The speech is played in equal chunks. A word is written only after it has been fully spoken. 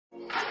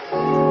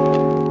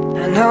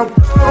no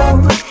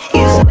gold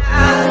is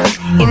not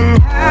in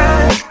her.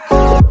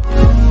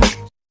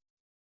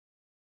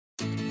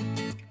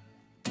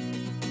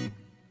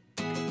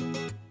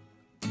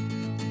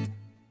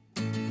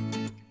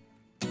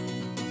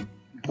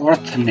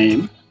 Birth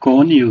name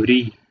Kwon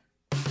Yuri.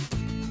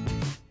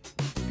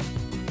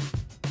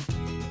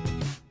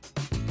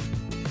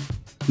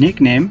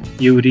 Nickname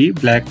Yuri,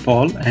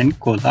 Blackball and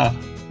Cola.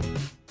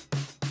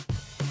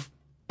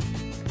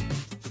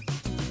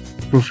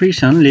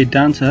 Profession lead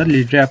dancer,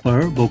 lead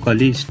rapper,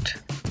 vocalist.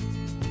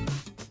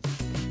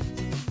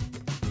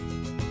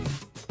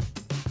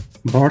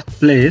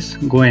 Birthplace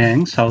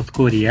Goyang, South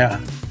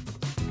Korea.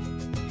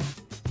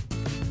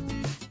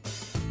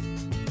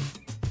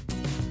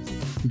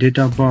 Date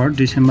of birth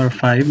December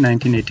 5,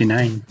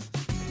 1989.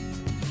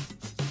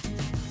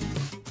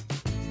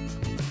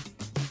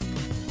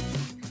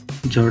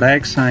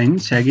 Zodiac sign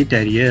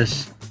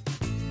Sagittarius.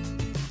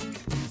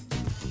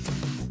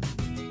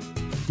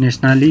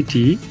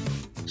 Nationality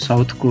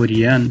South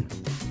Korean.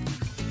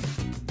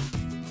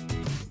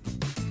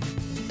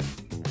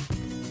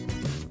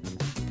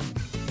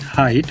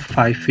 Height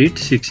 5 feet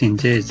 6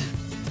 inches.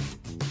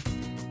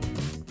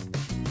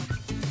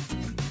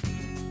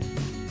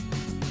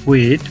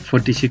 Weight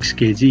 46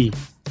 kg.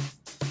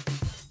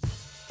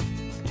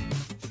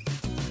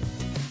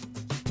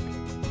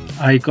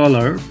 Eye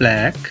color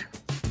black.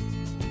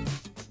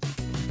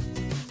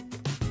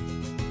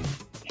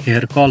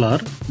 Hair color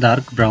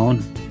dark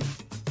brown.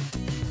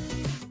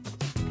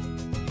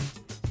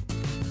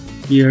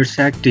 Years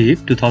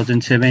active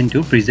 2007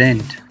 to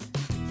present.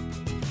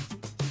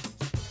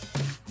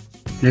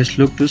 Let's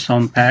look to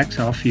some facts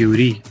of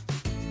Yuri.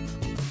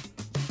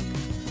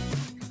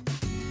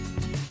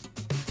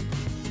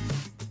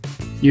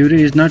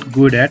 Yuri is not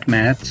good at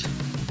maths.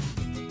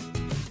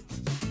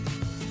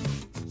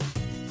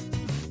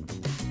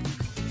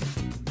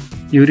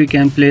 Yuri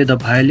can play the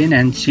violin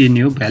and she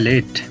knew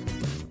ballet.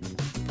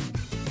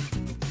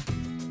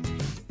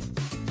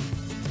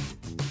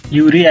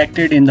 Yuri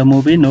acted in the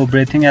movie No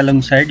Breathing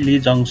alongside Lee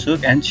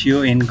Jong-suk and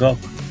Seo In-guk.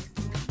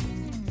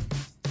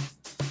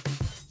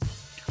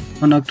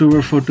 On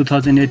October 4,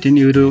 2018,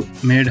 Yuri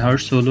made her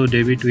solo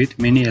debut with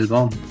mini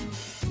album.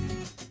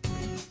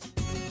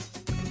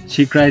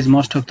 She cries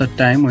most of the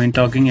time when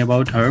talking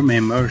about her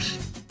members.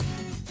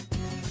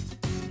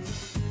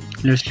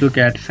 Let's look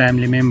at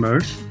family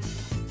members.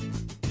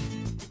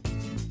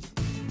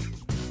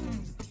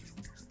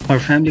 Her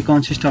family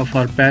consists of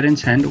her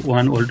parents and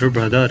one older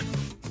brother.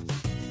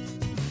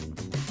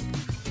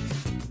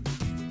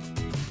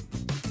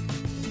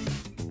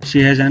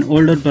 She has an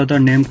older brother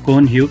named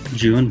Kwon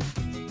Hyuk-jun.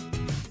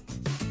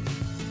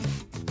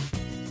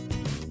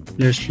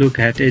 Let's look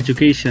at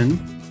education.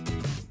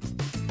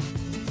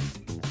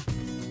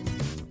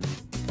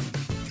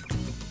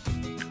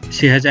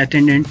 She has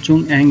attended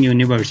Chung-Ang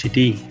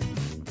University.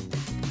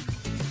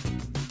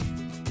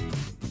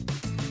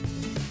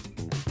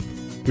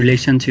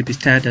 Relationship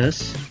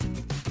status.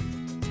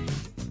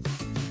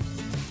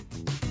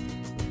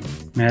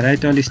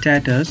 Marital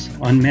status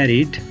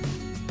unmarried.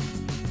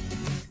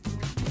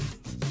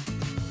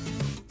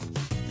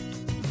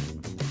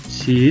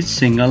 She is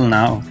single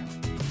now.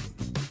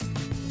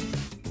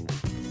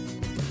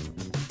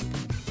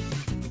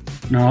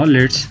 Now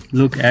let's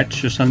look at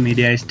social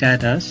media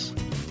status.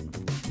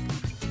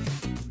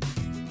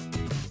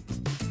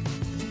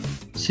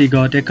 She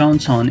got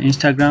accounts on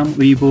Instagram,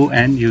 Weibo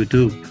and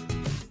YouTube.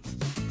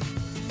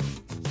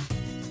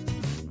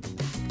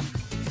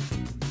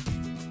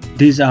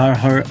 These are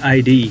her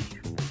ID,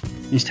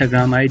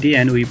 Instagram ID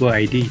and Weibo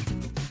ID.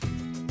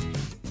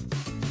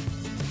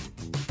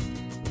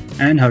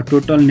 And her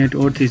total net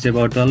worth is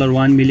about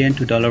 $1 million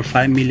to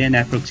 $5 million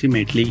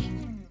approximately.